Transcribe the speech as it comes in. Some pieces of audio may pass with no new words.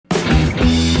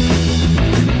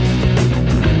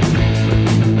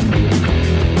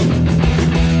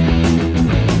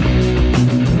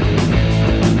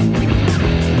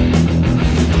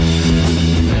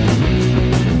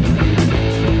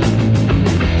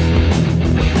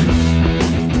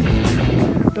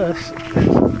This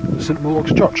is St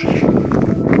Moluag's church.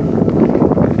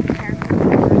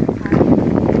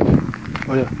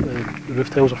 Oh yeah, the roof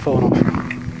tiles are falling off.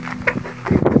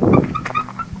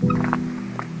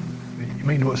 You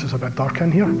might notice it's a bit dark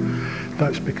in here.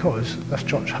 That's because this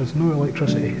church has no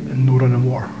electricity and no running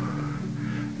water.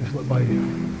 It's lit by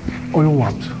oil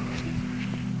lamps.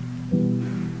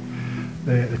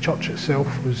 The church itself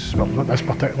was, well, not this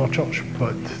particular church,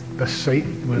 but this site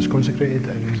was consecrated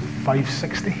in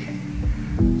 560.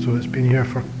 So it's been here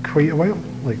for quite a while,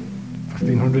 like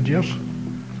 1500 years.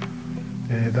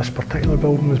 This particular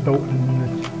building was built in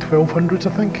the 1200s,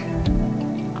 I think.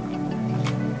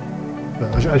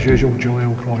 But as usual, Julia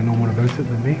will probably know more about it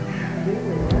than me.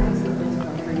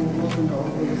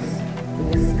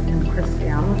 In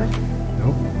Christianity. No.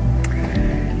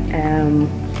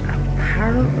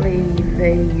 Apparently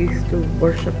they used to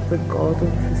worship the god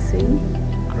of the sea.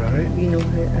 Right. You know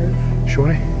who it is?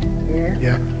 Shawnee? Yeah.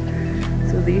 Yeah.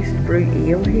 So they used to brew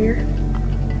ale here.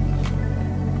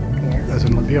 Yes. As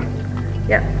in the beer?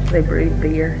 Yeah, they brewed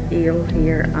beer, ale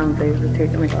here, and they would have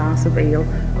taken a glass of ale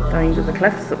down to the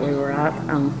cliffs that we were at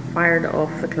and fired it off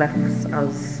the cliffs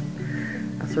as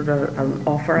a sort of an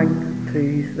offering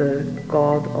to the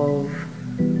god of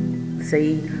the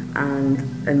sea, and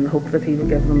in the hope that he would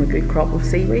give them a good crop of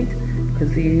seaweed,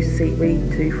 because they used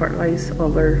seaweed to fertilise all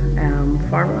their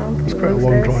farmland. It's quite a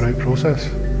long drawn out process.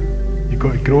 You've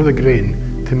got to grow the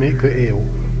grain to make the ale,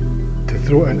 to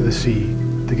throw it into the sea,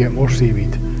 to get more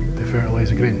seaweed, to fertilise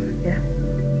the grain. Yeah.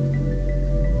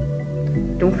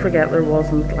 Don't forget there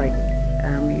wasn't like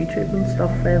YouTube and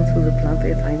stuff then, so there's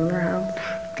plenty of time on their hands.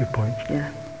 Good point. Yeah.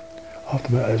 I have to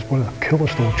admit, it's one of the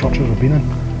coolest old churches I've been in.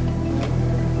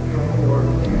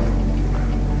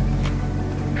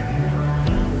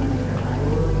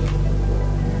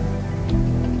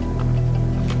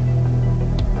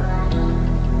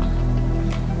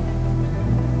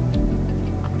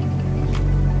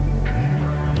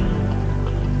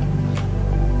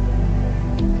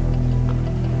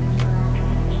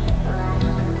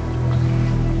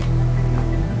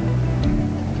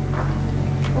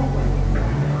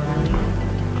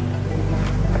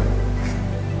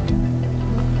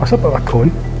 That's a bit of a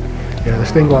cone. Yeah, the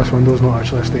stained glass window is not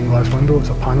actually a stained glass window, it's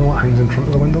a panel that hangs in front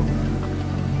of the window.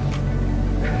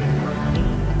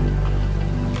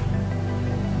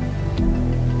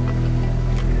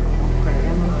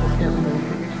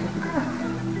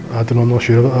 I don't know, I'm not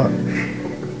sure about that.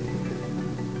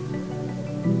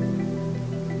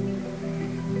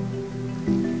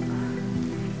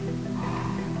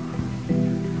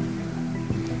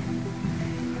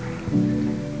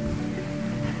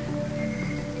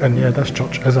 And yeah, this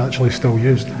church is actually still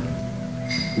used, as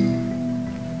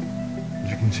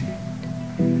you can see.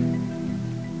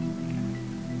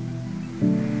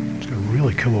 It's got a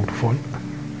really cool old font.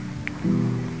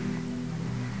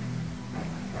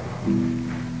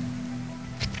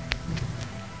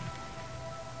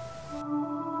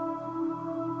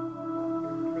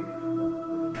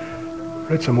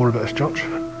 Read some more about this church.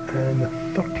 In the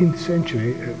 13th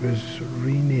century, it was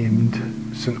renamed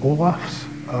St Olaf's,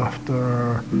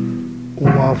 after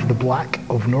𝕬𝖈𝖔𝖚 the Black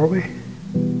of Norway.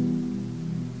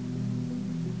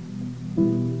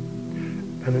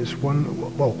 And it's one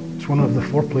of the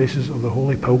 4 places of the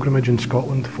holy pilgrimage in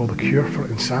Scotland for the cure for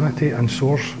insanity and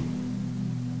sores,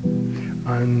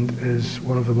 and is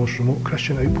one of the most remote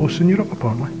Christian outposts in Europe,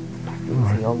 apparently. You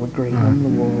can see all the green on the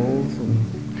walls. And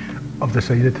I've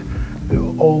decided that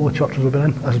all the churches I've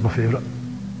been in, this is my favourite.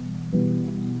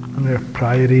 And there are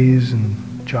priories and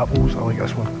chapels. I like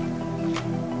this one.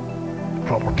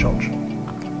 Proper church.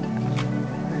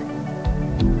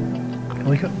 You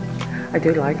like it? I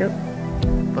do like it,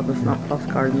 but it's not plus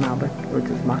𝕻𝖗𝖈𝖍𝑘, which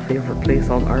is my favourite place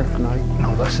on earth now.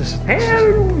 No, this is...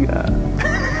 Hallelujah!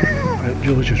 Right,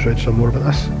 Julie just read some more about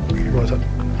this. What is it?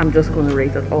 I'm just going to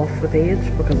read it off the page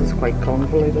because it's quite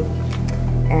convoluted.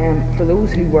 For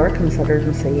those who were considered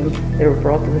insane, they were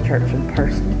brought to the church in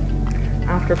person.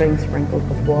 After being sprinkled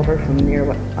with water from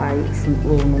nearby St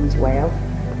Moluag's well,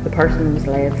 the person was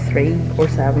led 3 or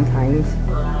 7 times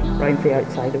round the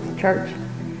outside of the church,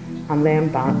 and then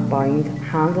bound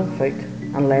hand and foot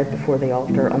and led before the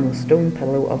altar on the stone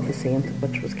pillow of the saint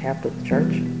which was kept at the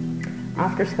church.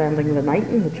 After spending the night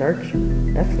in the church,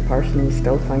 if the person was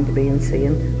still found to be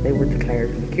insane, they were declared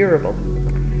incurable.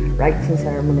 Rites and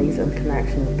ceremonies in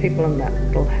connection with people with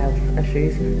mental health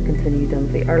issues continued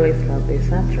into the early 20th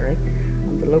century,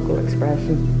 and the local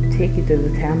expression "take you to the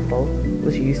temple"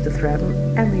 was used to threaten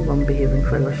anyone behaving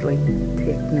foolishly.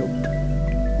 Take note.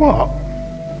 What?